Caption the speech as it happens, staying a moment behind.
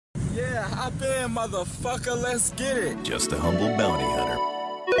Hop in, motherfucker, let's get it. Just a humble bounty hunter.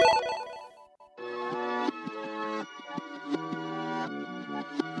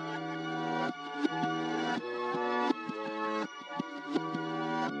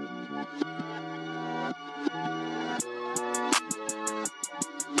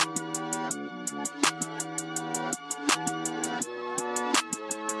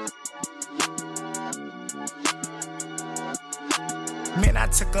 Man, I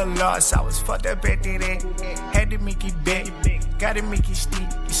took a loss, I was fucked up at that. Had to make it back, gotta make it steep.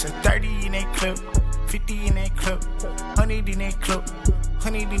 It's a 30 in that clip, 50 in that clip, 100 in that clip,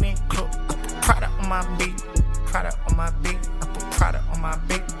 100 in that clip. I put Prada on my beat, Prada on my beat. I put Prada on my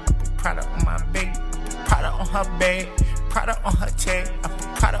beat, I put Prada on my beat. I put Prada on her bag, Prada on her tag. I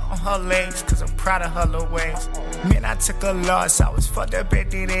put Prada on her legs, cause I'm proud of her little ways. Man, I took a loss, I was fucked up at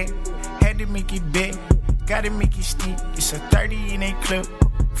that. Had to make it back, gotta make it steep. It's a 30 in that clip,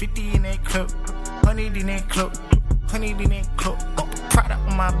 50 in that clip, 100 in that clip, 100 in that clip. I put Prada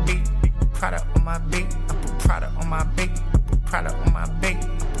on my beat, Prada on my beat. I put Prada on my beat, I put Prada on my beat. I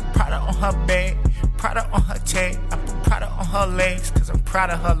put Prada on her bag, Prada on her tag. I put Prada on her legs, cause I'm proud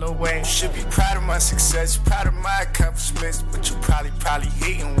of her little ways. You should be proud of my success, proud of my accomplishments. But you probably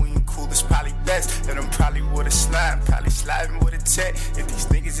hating when you cool, it's probably best. And I'm probably with a slime, probably sliding with a tech. If these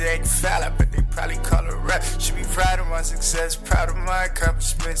niggas act foul, I bet they probably call a rap. Should be proud of my success, proud of my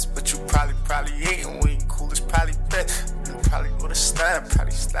accomplishments. But you probably hating when you cool, it's probably best. And I'm probably with a slime,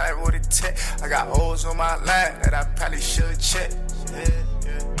 probably sliding with a tech. I got holes on my line that I probably should check.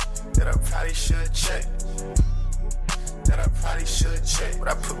 That I probably should check. That I probably should check. But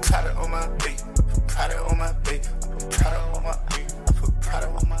I put Prada on my beat, put Prada on my beat, I put Prada on my beat, I put Prada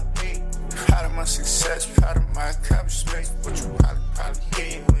on my beat. Proud of my success, proud of my accomplishments. But you probably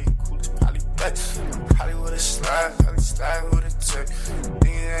hating when you cool, it's probably best. I'm probably with a slide, probably slide with a tech.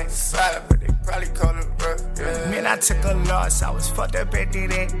 Niggas ain't fire, but they probably call it rough, yeah. Man, I took a loss, I was fucked up at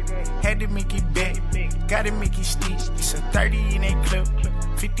that. Had to make it back, gotta make it steep. It's a 30 in that clip,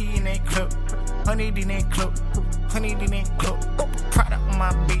 50 in that clip, 100 in that clip, 100 in that clip. I put Prada on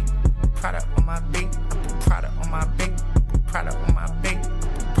my beat, Prada on my beat. I put Prada on my beat, I put Prada on my beat. I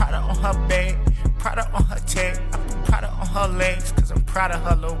put Prada on her bag, Prada on her tag. I put Prada on her legs, cause I'm proud of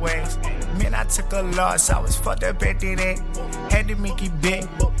her little ways. Man, I took a loss, I was fucked up at that. Had to make it back,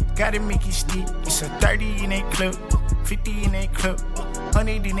 gotta make it steep. It's a 30 in that clip, 50 in that clip,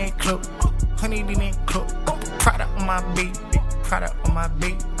 100 in that clip, 100 in that clip. I put Prada on my beat, Prada on my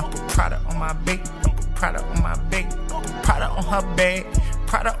beat. I put Prada on my beat, I put Prada on my beat. I put Prada on her bag,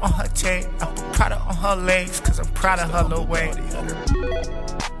 Prada on her tag. I put Prada on her legs, cause I'm proud of her little ways.